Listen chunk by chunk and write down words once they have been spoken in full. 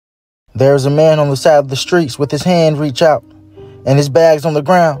There's a man on the side of the streets with his hand reach out and his bag's on the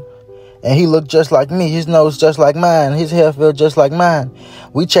ground. And he looked just like me, his nose just like mine, his hair felt just like mine.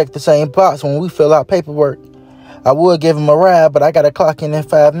 We checked the same box when we fill out paperwork. I would give him a ride, but I got to clock in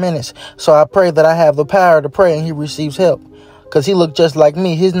 5 minutes. So I pray that I have the power to pray and he receives help. Because he looked just like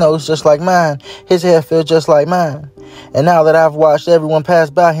me, his nose just like mine, his hair felt just like mine. And now that I've watched everyone pass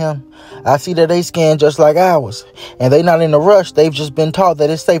by him, I see that they skin just like ours. And they not in a rush, they've just been taught that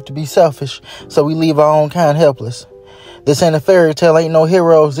it's safe to be selfish. So we leave our own kind helpless. This ain't a fairy tale, ain't no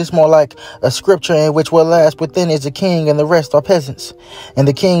heroes. This more like a scripture in which what lies within is a king and the rest are peasants. And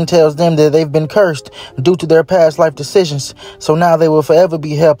the king tells them that they've been cursed due to their past life decisions. So now they will forever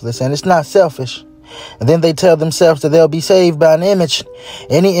be helpless, and it's not selfish. And then they tell themselves that they'll be saved by an image,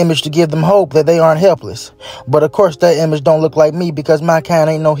 any image to give them hope that they aren't helpless. But of course that image don't look like me because my kind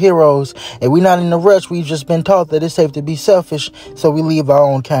ain't no heroes. And we not in a rush, we've just been taught that it's safe to be selfish, so we leave our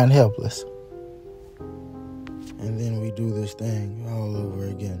own kind helpless. And then we do this thing all over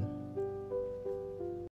again.